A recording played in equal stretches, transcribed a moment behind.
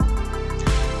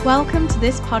Welcome to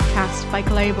this podcast by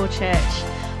Global Church.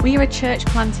 We are a church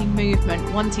planting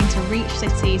movement wanting to reach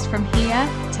cities from here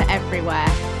to everywhere,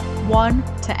 one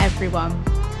to everyone.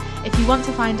 If you want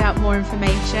to find out more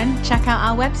information, check out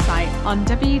our website on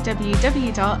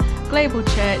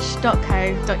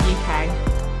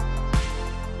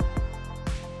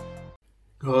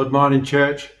www.globalchurch.co.uk. Good morning,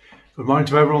 church. Good morning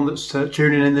to everyone that's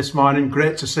tuning in this morning.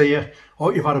 Great to see you.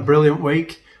 Hope you've had a brilliant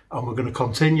week, and we're going to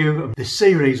continue this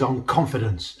series on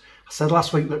confidence. I said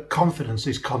last week that confidence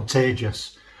is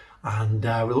contagious, and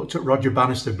we looked at Roger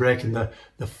Bannister breaking the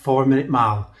 4-minute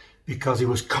mile because he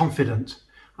was confident,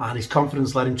 and his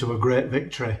confidence led him to a great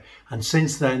victory. And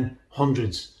since then,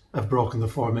 hundreds have broken the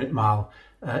 4-minute mile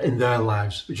in their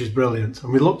lives, which is brilliant.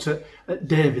 And we looked at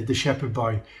David, the shepherd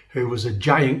boy, who was a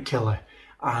giant killer,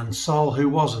 and Saul, who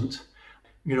wasn't.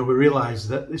 You know, we realised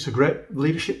that it's a great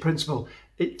leadership principle.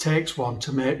 It takes one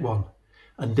to make one.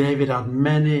 And David had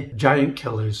many giant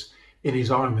killers in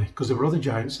his army because there were other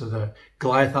giants there.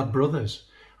 Goliath had brothers,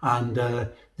 and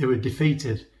they were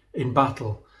defeated in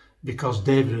battle because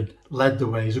David had led the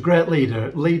way. He's a great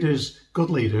leader. Leaders,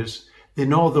 good leaders, they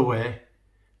know the way,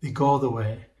 they go the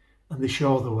way, and they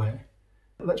show the way.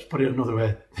 Let's put it another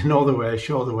way. They know the way,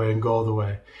 show the way, and go the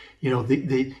way. You know,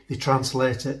 they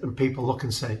translate it, and people look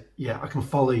and say, yeah, I can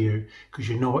follow you because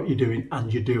you know what you're doing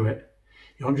and you do it.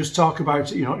 You don't just talk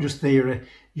about it, you're not just theory,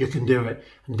 you can do it.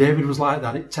 And David was like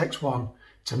that. It takes one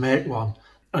to make one.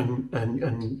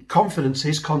 And confidence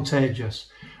is contagious.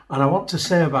 And I want to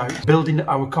say about building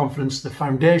our confidence, the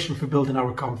foundation for building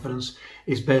our confidence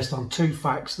is based on two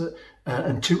facts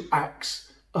and two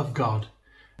acts of God.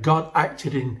 God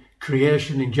acted in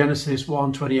creation in Genesis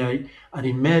 1:28, and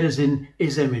he made us in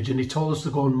his image, and he told us to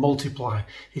go and multiply.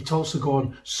 He told us to go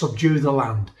and subdue the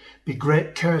land, be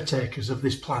great caretakers of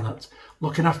this planet,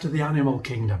 looking after the animal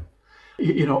kingdom,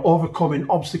 you know, overcoming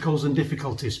obstacles and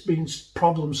difficulties, being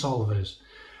problem solvers.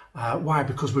 Why?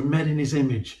 Because we're made in his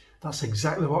image. That's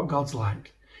exactly what God's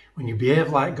like. When you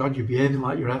behave like God, you're behaving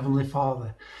like your heavenly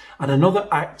Father. And another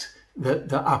act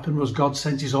that happened was God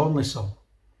sent his only son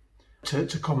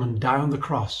to come and die on the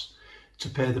cross to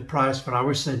pay the price for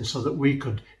our sins so that we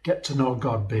could get to know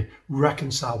God, be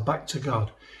reconciled back to God.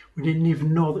 We didn't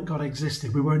even know that God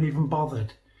existed. We weren't even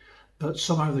bothered. But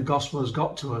somehow the gospel has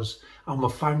got to us, and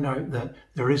we've found out that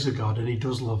there is a God and he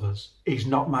does love us. He's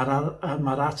not mad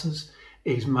at us,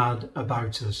 he's mad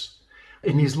about us.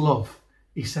 In his love,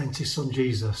 he sent his son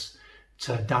Jesus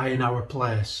to die in our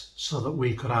place so that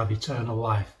we could have eternal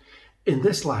life in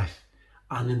this life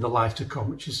and in the life to come,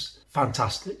 which is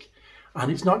fantastic. And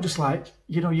it's not just like,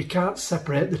 you know, you can't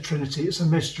separate the Trinity, it's a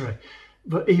mystery.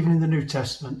 But even in the New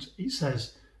Testament, it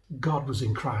says God was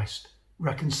in Christ,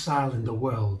 reconciling the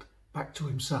world back to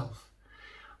himself.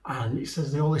 And it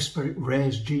says the Holy Spirit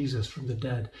raised Jesus from the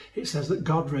dead. It says that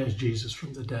God raised Jesus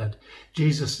from the dead.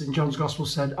 Jesus in John's Gospel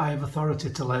said, I have authority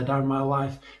to lay down my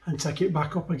life and take it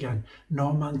back up again.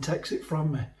 No man takes it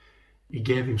from me. He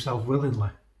gave himself willingly.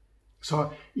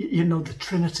 So, you know, the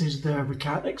Trinity is there. We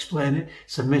can't explain it.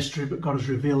 It's a mystery, but God has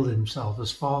revealed himself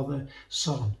as Father,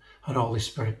 Son, and Holy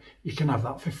Spirit. You can have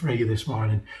that for free this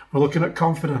morning. We're looking at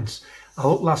confidence. I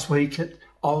looked last week at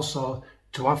also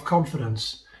to have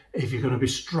confidence. If you're going to be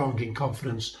strong in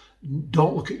confidence,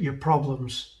 don't look at your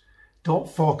problems. Don't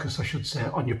focus, I should say,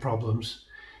 on your problems.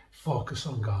 Focus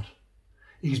on God.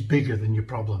 He's bigger than your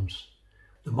problems.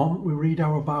 The moment we read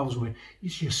our Bibles,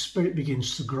 your spirit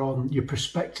begins to grow and your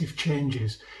perspective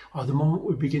changes. Or the moment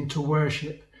we begin to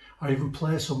worship or even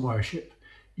play some worship,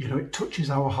 you know, it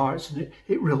touches our hearts and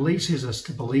it releases us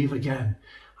to believe again.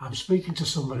 I'm speaking to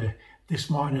somebody this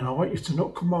morning. I want you to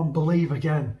not come on, believe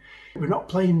again. We're not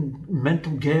playing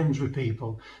mental games with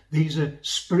people. These are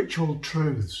spiritual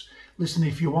truths. Listen,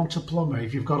 if you want a plumber,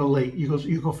 if you've got a leak, you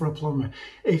go for a plumber.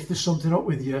 If there's something up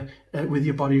with your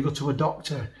body, you go to a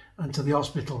doctor and to the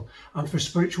hospital. And for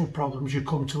spiritual problems, you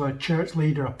come to a church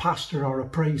leader, a pastor or a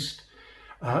priest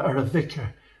or a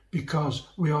vicar, because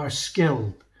we are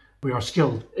skilled. We are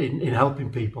skilled in helping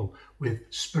people with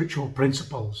spiritual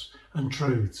principles and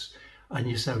truths. And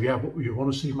you say, yeah, but you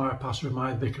want to see my pastor and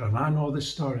my vicar, and I know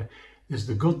this story. There's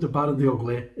the good, the bad and the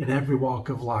ugly in every walk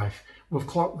of life. We've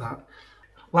clocked that.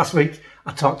 Last week,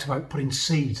 I talked about putting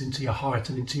seeds into your heart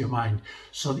and into your mind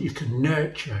so that you can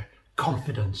nurture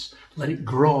confidence, let it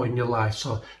grow in your life.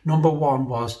 So number one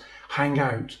was hang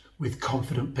out with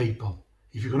confident people.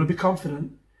 If you're going to be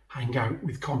confident, hang out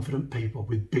with confident people,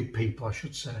 with big people, I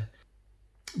should say.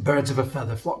 Birds of a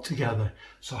feather flock together.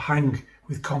 So hang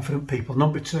with confident people.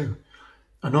 Number two,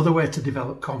 another way to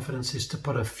develop confidence is to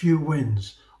put a few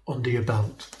wins under your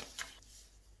belt.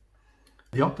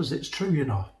 The opposite's true, you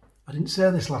know. I didn't say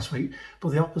this last week, but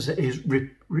the opposite is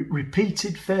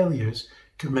repeated failures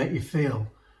can make you feel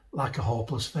like a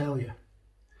hopeless failure.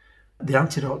 The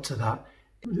antidote to that,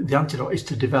 the antidote is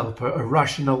to develop a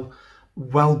rational,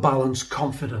 well-balanced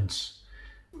confidence.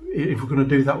 If we're going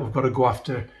to do that, we've got to go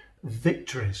after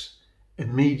victories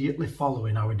immediately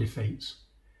following our defeats.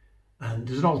 And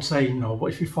there's an old saying,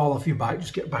 what if you fall off your bike,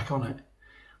 just get back on it.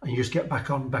 And you just get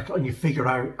back on, and you figure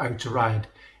out how to ride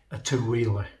a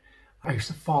two-wheeler. I used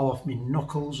to fall off, my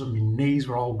knuckles and my knees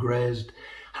were all grazed.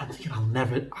 I'm thinking,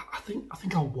 I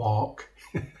think I'll walk.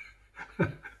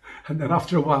 And then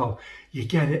after a while, you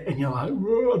get it and you're like,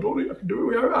 I don't think I can do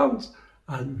it without hands.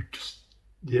 And just,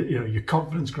 your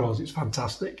confidence grows, it's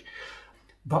fantastic.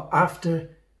 But after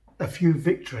a few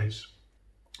victories,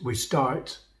 we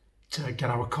start to get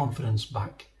our confidence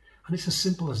back. And it's as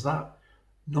simple as that.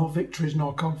 No victories,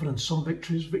 no confidence. Some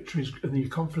victories, and your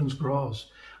confidence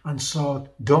grows. And so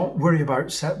don't worry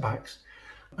about setbacks,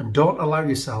 and don't allow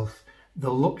yourself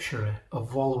the luxury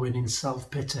of wallowing in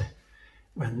self-pity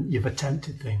when you've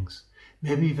attempted things.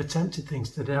 Maybe you've attempted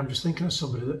things today. I'm just thinking of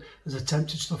somebody that has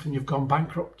attempted stuff and you've gone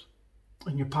bankrupt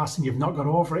and you're passing, you've not got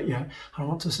over it yet. I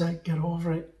want to say, get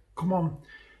over it. Come on.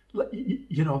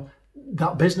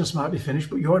 That business might be finished,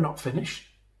 but you're not finished.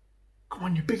 Come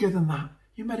on, you're bigger than that.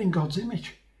 You're made in God's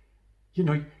image.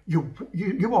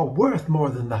 You are worth more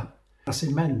than that. I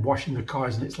see men washing the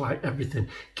cars and it's like everything.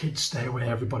 Kids stay away,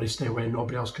 everybody stay away,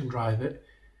 nobody else can drive it.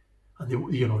 And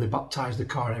they baptise the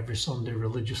car every Sunday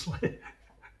religiously.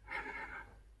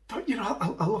 But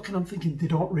I look and I'm thinking they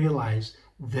don't realise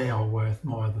they are worth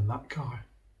more than that car.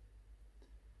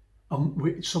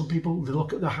 Some people, they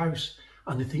look at the house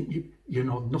and they think,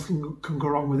 nothing can go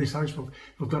wrong with this house.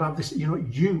 We've got to have this.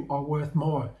 You are worth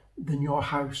more than your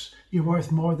house. You're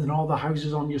worth more than all the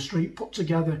houses on your street put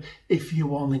together, if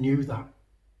you only knew that.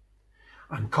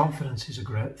 And confidence is a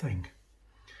great thing.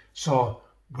 So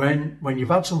when you've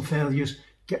had some failures,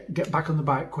 get back on the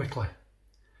bike quickly.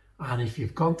 And if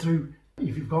you've gone through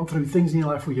things in your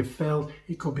life where you've failed,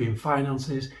 it could be in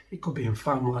finances, it could be in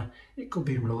family, it could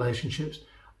be in relationships.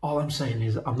 All I'm saying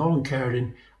is, I'm not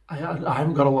uncaring. I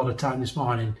haven't got a lot of time this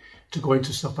morning to go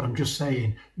into stuff, but I'm just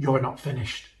saying, you're not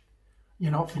finished.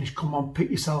 You're not finished. Come on,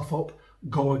 pick yourself up,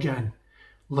 go again.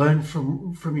 Learn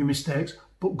from your mistakes,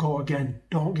 but go again.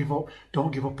 Don't give up.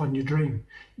 Don't give up on your dream.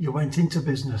 You went into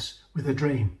business with a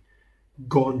dream.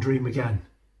 Go and dream again.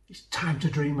 It's time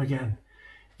to dream again.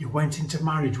 You went into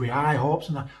marriage with high hopes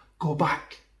and that. Go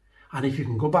back. And if you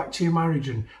can go back to your marriage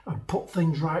and put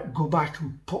things right, go back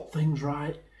and put things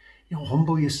right.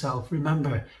 Humble yourself.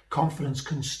 Remember, confidence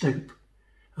can stoop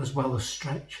as well as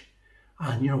stretch.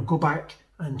 And, go back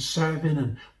and serve in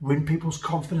and win people's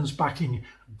confidence back in you.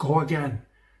 Go again.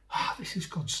 This is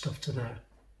good stuff today.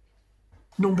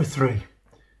 Number 3,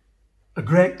 a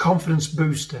great confidence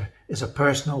booster is a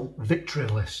personal victory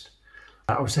list.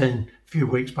 I was saying a few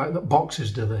weeks back that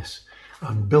boxers do this.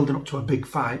 And building up to a big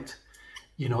fight,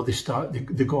 they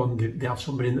go and they have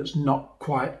somebody in that's not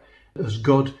quite as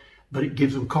good, but it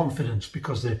gives them confidence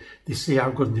because they see how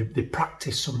good, and they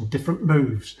practice some different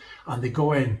moves, and they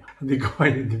go in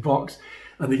the box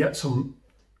and they get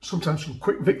sometimes some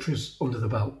quick victories under the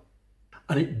belt,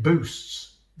 and it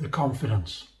boosts the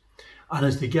confidence. And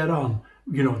as they get on,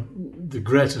 the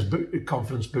greatest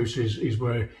confidence booster is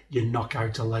where you knock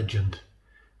out a legend.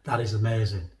 That is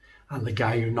amazing. And the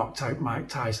guy who knocked out Mike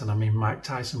Tyson, Mike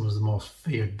Tyson was the most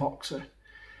feared boxer.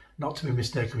 Not to be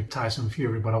mistaken with Tyson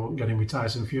Fury, but I won't get in with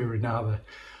Tyson Fury now.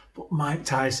 But Mike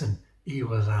Tyson, he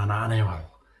was an animal.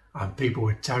 And people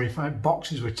were terrified,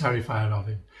 boxers were terrified of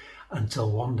him,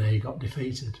 until one day he got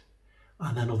defeated.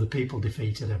 And then other people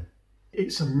defeated him.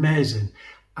 It's amazing.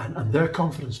 And their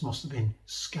confidence must have been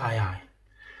sky high.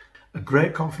 A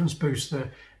great confidence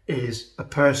booster is a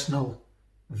personal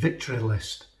victory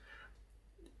list.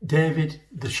 David,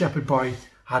 the shepherd boy,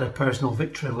 had a personal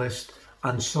victory list,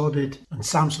 and so did. And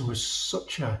Samson was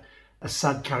such a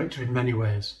sad character in many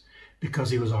ways,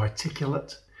 because he was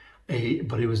articulate,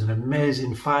 but he was an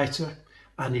amazing fighter,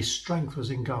 and his strength was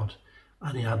in God.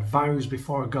 And he had vows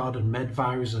before God and made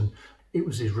vows, and it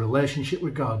was his relationship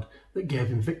with God that gave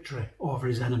him victory over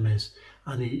his enemies.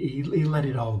 And he let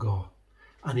it all go.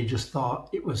 And he just thought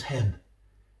it was him.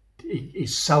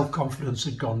 His self-confidence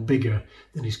had gone bigger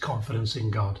than his confidence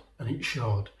in God, and it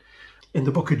showed. In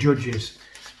the book of Judges,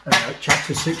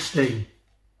 chapter 16,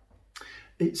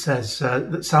 it says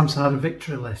that Samson had a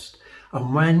victory list.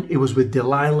 And when he was with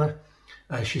Delilah,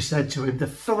 she said to him, "The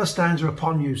Philistines are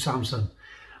upon you, Samson."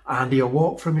 And he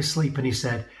awoke from his sleep and he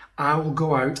said, "I will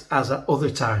go out as at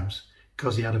other times,"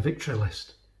 because he had a victory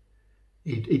list.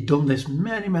 He'd done this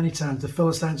many, many times. The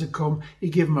Philistines had come, he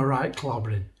gave them a right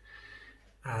clobbering.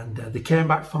 And they came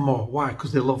back for more. Why?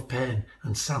 Because they loved pain,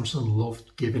 and Samson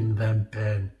loved giving them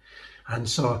pain. And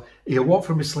so he awoke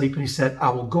from his sleep and he said, I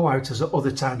will go out as at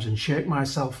other times and shake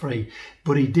myself free.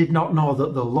 But he did not know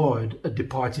that the Lord had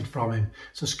departed from him.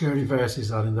 So scary verses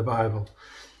that in the Bible.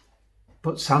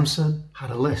 But Samson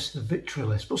had a list, a victory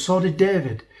list. But so did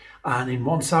David. And in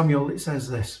 1 Samuel it says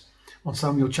this, 1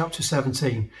 Samuel chapter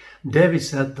 17, David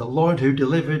said, the Lord who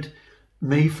delivered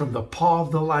me from the paw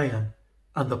of the lion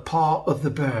and the paw of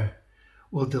the bear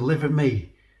will deliver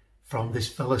me from this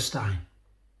Philistine.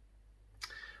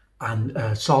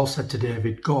 And Saul said to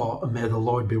David, go and may the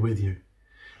Lord be with you.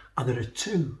 And there are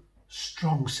two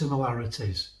strong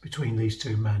similarities between these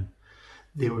two men.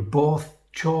 They were both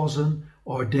chosen,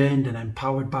 ordained and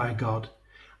empowered by God,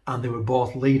 and they were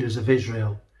both leaders of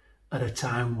Israel at a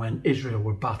time when Israel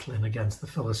were battling against the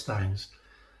Philistines.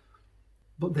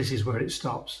 But this is where it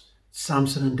stops.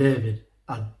 Samson and David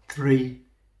had three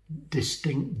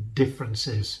distinct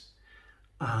differences,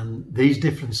 and these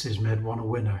differences made one a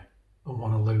winner and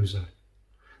one a loser.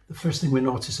 The first thing we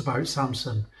notice about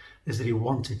Samson is that he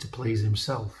wanted to please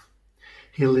himself.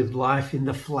 He lived life in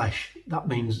the flesh. That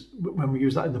means, when we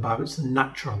use that in the Bible, it's the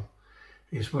natural.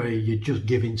 It's where you just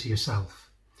give in to yourself.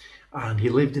 And he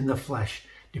lived in the flesh,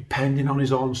 depending on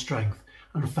his own strength,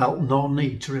 and felt no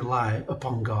need to rely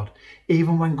upon God,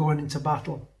 even when going into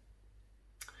battle.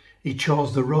 He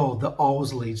chose the road that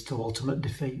always leads to ultimate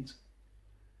defeat.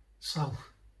 So,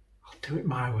 I'll do it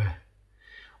my way.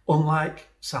 Unlike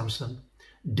Samson,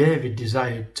 David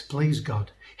desired to please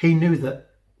God. He knew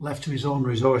that, left to his own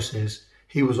resources,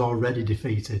 he was already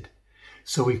defeated.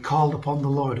 So he called upon the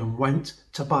Lord and went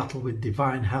to battle with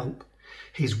divine help.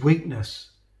 His weakness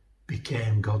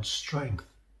became God's strength,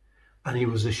 and he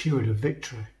was assured of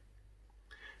victory.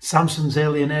 Samson's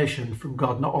alienation from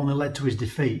God not only led to his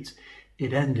defeat,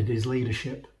 it ended his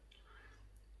leadership.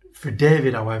 For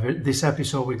David, however, this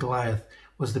episode with Goliath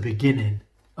was the beginning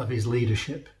of his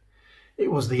leadership.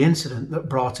 It was the incident that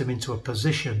brought him into a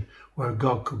position where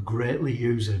God could greatly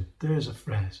use him. There's a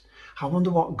phrase. I wonder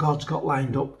what God's got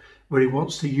lined up where he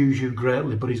wants to use you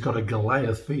greatly, but he's got a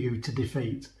Goliath for you to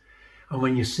defeat. And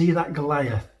when you see that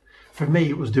Goliath, for me,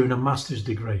 it was doing a master's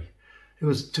degree. It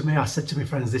was, to me, I said to my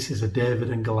friends, this is a David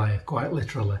and Goliath, quite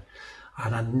literally.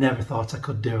 And I never thought I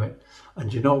could do it.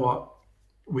 And you know what?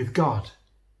 With God,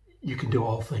 you can do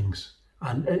all things.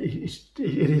 And it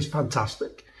is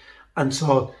fantastic. And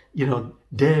so,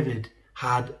 David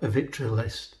had a victory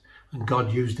list, and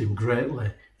God used him greatly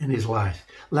in his life.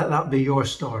 Let that be your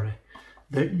story,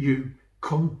 that you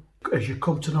come, as you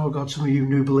come to know God, some of you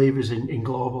new believers in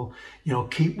Global,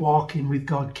 keep walking with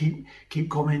God, keep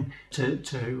coming to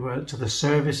the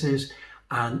services,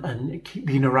 and keep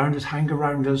being around us, hang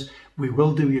around us. We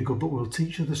will do you good, but we'll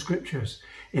teach you the scriptures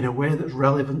in a way that's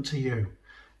relevant to you.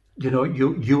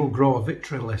 You will grow a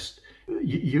victory list.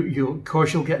 You of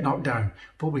course you'll get knocked down,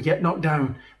 but we get knocked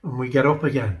down and we get up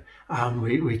again, and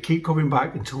we keep coming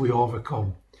back until we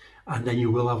overcome, and then you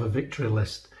will have a victory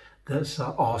list that's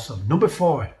awesome. Number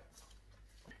 4,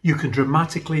 you can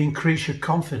dramatically increase your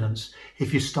confidence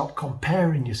if you stop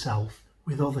comparing yourself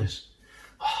with others.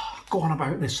 I go on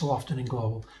about this so often in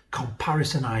Global.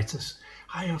 Comparisonitis.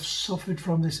 I have suffered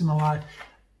from this in my life.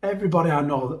 Everybody I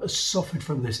know that has suffered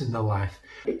from this in their life.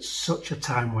 It's such a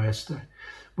time waster.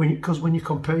 Because when you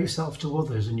compare yourself to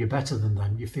others and you're better than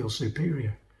them, you feel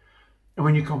superior. And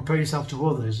when you compare yourself to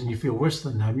others and you feel worse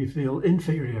than them, you feel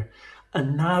inferior.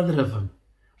 And neither of them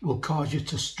will cause you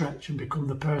to stretch and become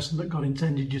the person that God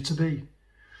intended you to be.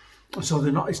 So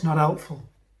it's not helpful.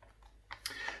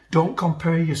 Don't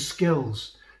compare your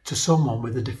skills to someone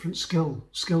with a different skill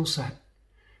set.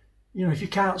 If you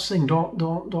can't sing,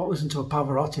 don't listen to a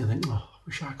Pavarotti and think, I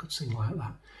wish I could sing like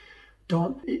that.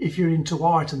 If you're into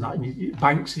art and that, and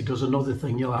Banksy does another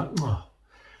thing, you're like,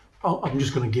 I'm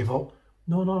just going to give up.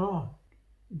 No.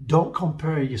 Don't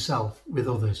compare yourself with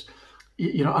others.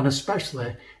 And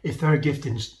especially if their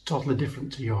gifting's totally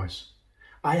different to yours.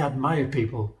 I admire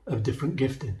people of different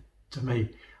gifting. To me,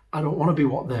 I don't want to be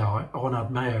what they are. I want to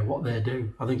admire what they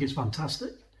do. I think it's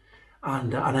fantastic,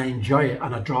 and I enjoy it,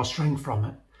 and I draw strength from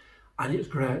it, and it's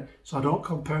great. So I don't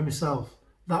compare myself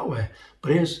that way.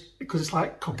 But because it's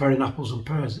like comparing apples and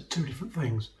pears, it's two different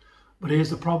things. But here's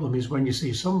the problem: is when you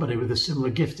see somebody with a similar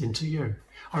gifting to you,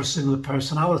 or a similar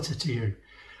personality to you,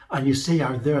 and you see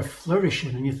how they're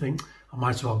flourishing, and you think, I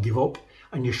might as well give up,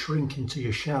 and you shrink into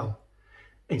your shell,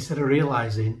 instead of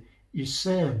realizing you're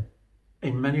same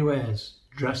in many ways,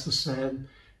 dress the same,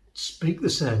 speak the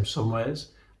same some ways,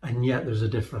 and yet there's a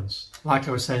difference. Like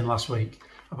I was saying last week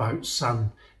about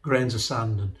sand, grains of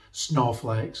sand and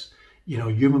snowflakes.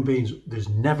 Human beings, there's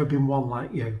never been one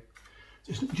like you.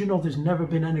 Do you know there's never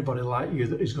been anybody like you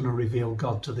that is going to reveal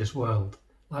God to this world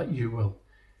like you will,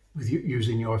 with you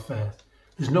using your faith?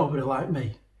 There's nobody like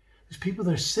me. There's people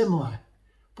that are similar,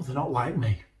 but they're not like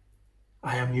me.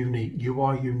 I am unique. You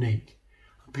are unique.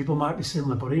 People might be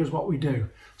similar, but here's what we do.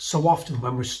 So often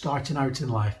when we're starting out in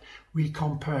life, we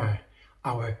compare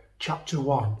our chapter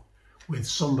 1 with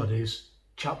somebody's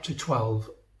chapter 12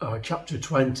 or chapter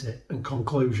 20 and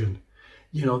conclusion.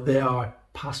 You know, they are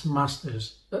past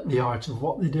masters at the art of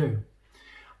what they do.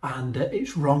 And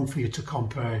it's wrong for you to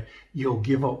compare. You'll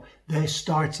give up. They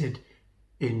started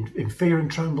in fear and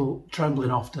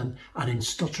trembling often, and in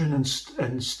stuttering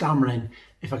and stammering,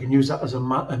 if I can use that as a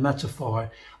metaphor,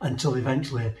 until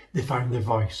eventually they found their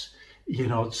voice. You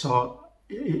know, so,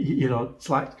 you know, it's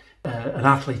like an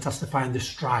athlete has to find their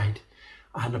stride,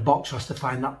 and a boxer has to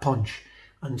find that punch.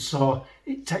 And so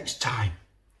it takes time.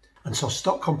 And so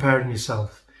stop comparing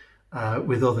yourself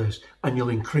with others, and you'll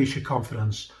increase your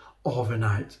confidence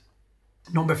overnight.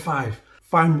 Number 5,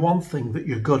 find one thing that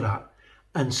you're good at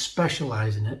and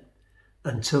specialize in it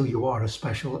until you are a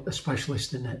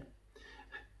specialist in it.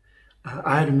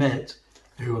 I had a mate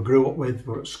who I grew up with,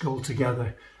 we were at school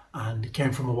together, and he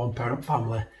came from a one-parent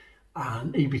family,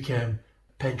 and he became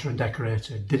a painter and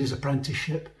decorator, did his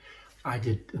apprenticeship. I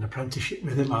did an apprenticeship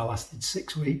with him. I lasted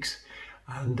 6 weeks,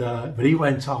 and but he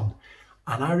went on.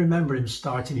 And I remember him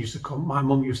starting, he used to come, my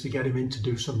mum used to get him in to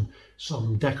do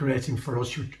some decorating for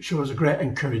us. She was a great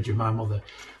encourager, my mother.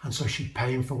 And so she'd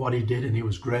pay him for what he did, and he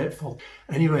was grateful.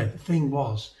 Anyway, the thing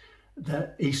was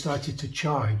that he started to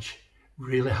charge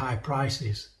really high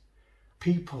prices.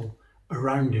 People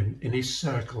around him in his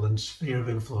circle and sphere of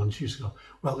influence used to go,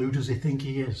 well, who does he think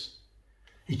he is?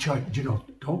 He charged, you know,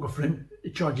 don't go for him. He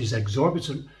charges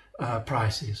exorbitant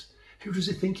prices. Who does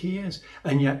he think he is?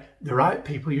 And yet the right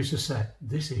people used to say,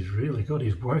 this is really good.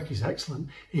 His work is excellent.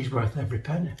 He's worth every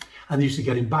penny. And they used to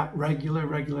get him back regular.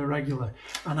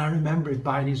 And I remember him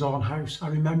buying his own house. I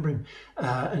remember him,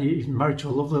 and he's married to a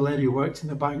lovely lady who worked in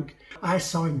the bank. I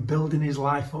saw him building his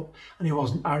life up, and he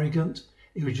wasn't arrogant.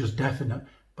 He was just definite.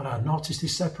 But I noticed he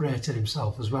separated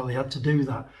himself as well. He had to do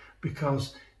that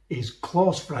because his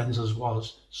close friends as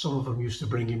was, some of them used to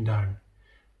bring him down.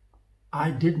 I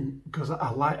didn't, because I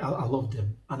loved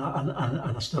him, and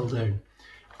I still do,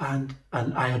 and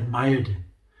I admired him,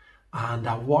 and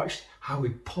I watched how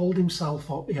he pulled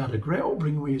himself up. He had a great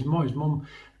upbringing with his mum,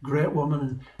 great woman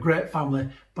and great family,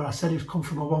 but I said he's come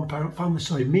from a one-parent family,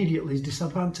 so immediately he's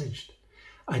disadvantaged,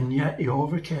 and yet he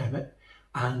overcame it,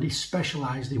 and he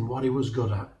specialised in what he was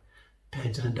good at,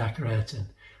 painting and decorating.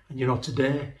 And you know,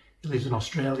 today he lives in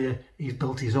Australia. He's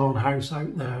built his own house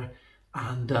out there.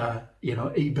 And, you know,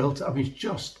 he built, I mean, he's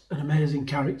just an amazing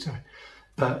character.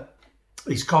 But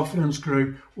his confidence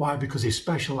grew. Why? Because he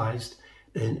specialised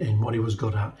in what he was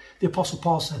good at. The Apostle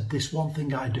Paul said, this one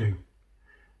thing I do.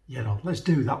 You know, let's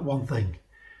do that one thing.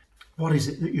 What is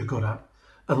it that you're good at?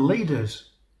 And leaders,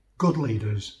 good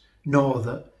leaders, know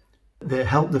that they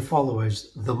help their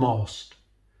followers the most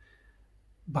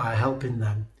by helping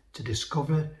them to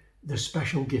discover their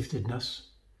special giftedness,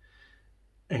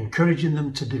 encouraging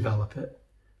them to develop it,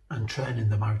 and training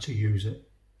them how to use it.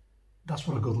 That's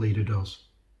what a good leader does.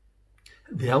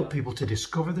 They help people to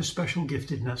discover their special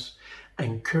giftedness,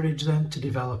 encourage them to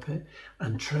develop it,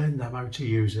 and train them how to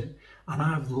use it. And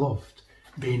I've loved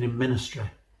being in ministry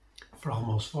for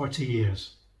almost 40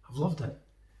 years. I've loved it.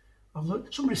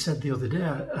 Somebody said the other day,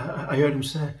 I heard him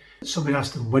say, somebody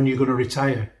asked him, when are you going to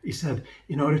retire? He said,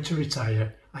 in order to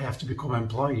retire, I have to become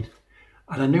employed.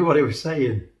 And I knew what he was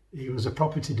saying. He was a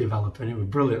property developer, and he was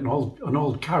brilliant, an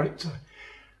old character.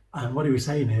 And what he was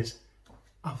saying is,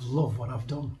 I've loved what I've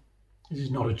done. This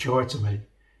is not a chore to me.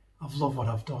 I've loved what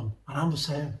I've done. And I'm the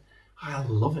same. I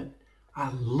love it.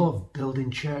 I love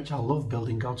building church. I love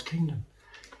building God's kingdom.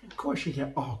 Of course you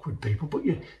get awkward people, but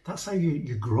that's how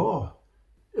you grow.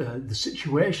 The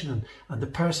situation and the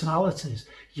personalities.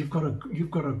 You've got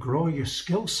to grow your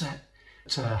skill set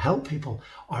to help people,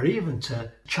 or even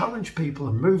to challenge people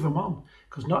and move them on.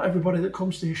 Because not everybody that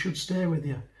comes to you should stay with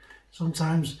you.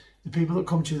 Sometimes the people that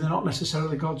come to you, they're not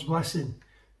necessarily God's blessing.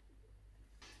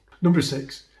 Number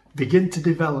 6, begin to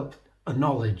develop a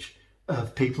knowledge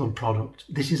of people and product.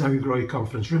 This is how you grow your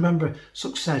confidence. Remember,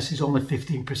 success is only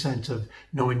 15% of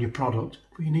knowing your product,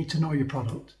 but you need to know your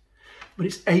product. But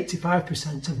it's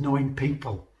 85% of knowing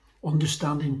people,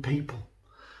 understanding people.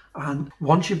 And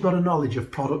once you've got a knowledge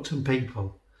of product and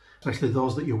people, especially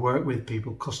those that you work with,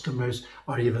 people, customers,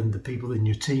 or even the people in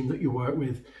your team that you work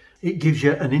with, it gives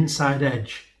you an inside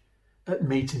edge at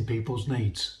meeting people's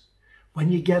needs.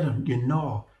 When you get them, you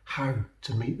know how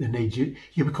to meet the needs. You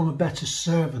become a better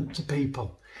servant to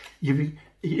people.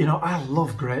 I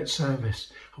love great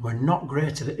service, and we're not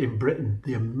great at it in Britain.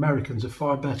 The Americans are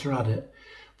far better at it.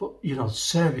 But,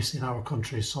 service in our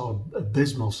country is so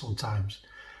abysmal sometimes.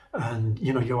 And,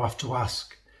 you have to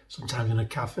ask sometimes in a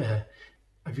cafe,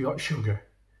 have you got sugar?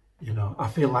 I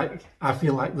feel like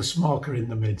the smoker in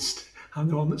the midst. I'm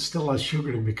the one that still has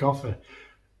sugar in my coffee.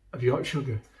 Have you got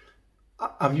sugar?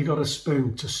 Have you got a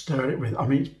spoon to stir it with? I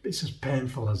mean, it's as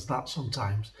painful as that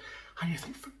sometimes. And you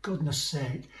think, for goodness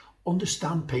sake,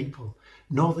 understand people.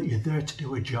 Know that you're there to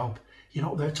do a job. You're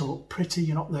not there to look pretty.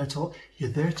 You're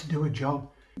there to do a job.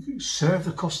 Serve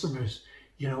the customers.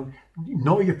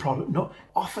 Know your product.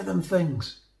 Offer them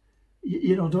things.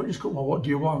 Don't just go, well, what do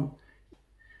you want?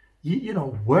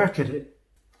 Work at it.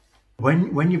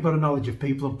 When you've got a knowledge of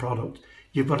people and product,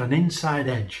 you've got an inside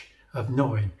edge of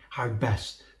knowing how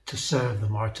best to serve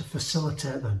them or to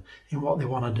facilitate them in what they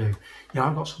want to do.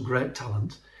 I've got some great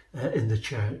talent in the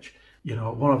church.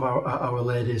 One of our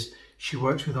ladies, she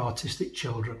works with autistic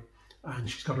children, and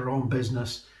she's got her own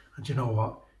business. And you know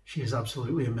what? She is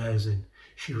absolutely amazing.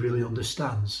 She really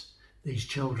understands these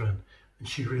children, and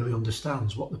she really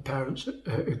understands what the parents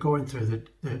are going through,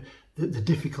 the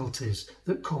difficulties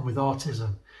that come with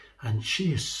autism. And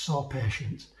she is so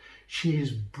patient. She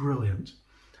is brilliant.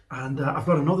 And I've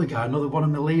got another one of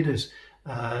my leaders.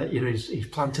 He's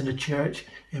planting a church,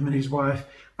 him and his wife,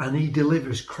 and he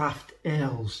delivers craft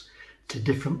ales to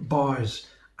different bars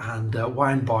and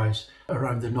wine bars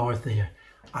around the north here.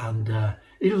 And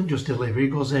he doesn't just deliver, he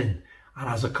goes in and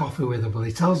has a coffee with them. Well,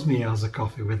 he tells me he has a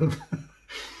coffee with them.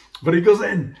 But he goes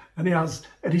in and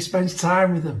he spends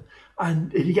time with them.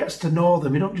 And he gets to know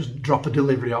them. He don't just drop a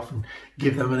delivery off and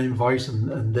give them an invoice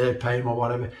and they pay him or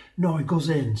whatever. No, he goes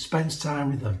in, spends time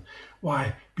with them.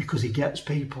 Why? Because he gets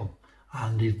people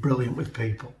and he's brilliant with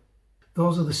people.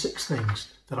 Those are the 6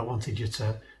 things that I wanted you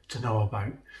to know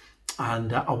about.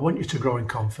 And I want you to grow in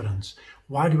confidence.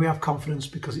 Why do we have confidence?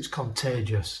 Because it's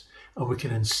contagious and we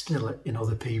can instill it in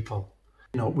other people.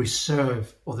 We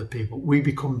serve other people. We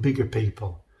become bigger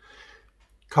people.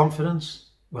 Confidence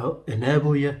will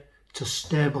enable you to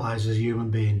stabilize as a human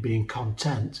being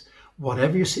content,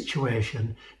 whatever your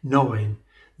situation, knowing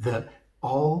that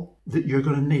all that you're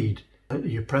going to need,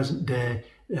 your present day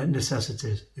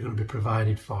necessities, are going to be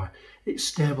provided for. It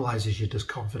stabilizes you, does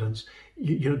confidence.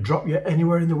 You drop you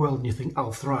anywhere in the world and you think,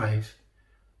 I'll thrive.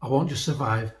 I won't just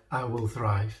survive, I will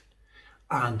thrive.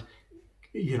 And,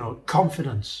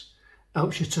 confidence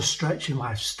helps you to stretch in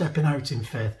life, stepping out in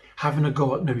faith, having a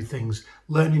go at new things,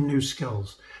 learning new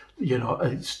skills.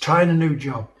 It's trying a new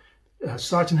job,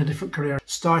 starting a different career,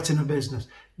 starting a business,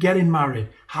 getting married,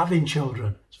 having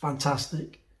children. It's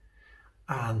fantastic.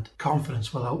 And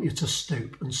confidence will help you to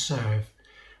stoop and serve.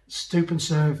 Stoop and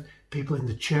serve people in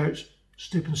the church,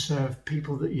 stoop and serve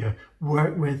people that you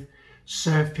work with,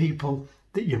 serve people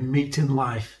that you meet in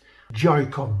life. Joy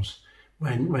comes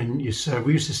when you serve.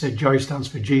 We used to say joy stands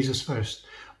for Jesus first,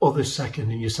 others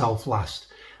second, and yourself last.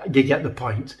 You get the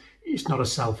point. It's not a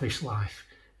selfish life.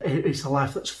 It's a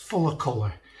life that's full of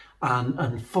colour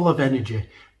and full of energy.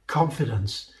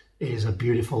 Confidence is a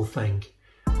beautiful thing.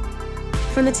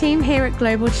 From the team here at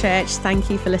Global Church, thank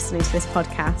you for listening to this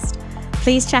podcast.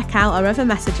 Please check out our other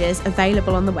messages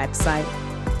available on the website.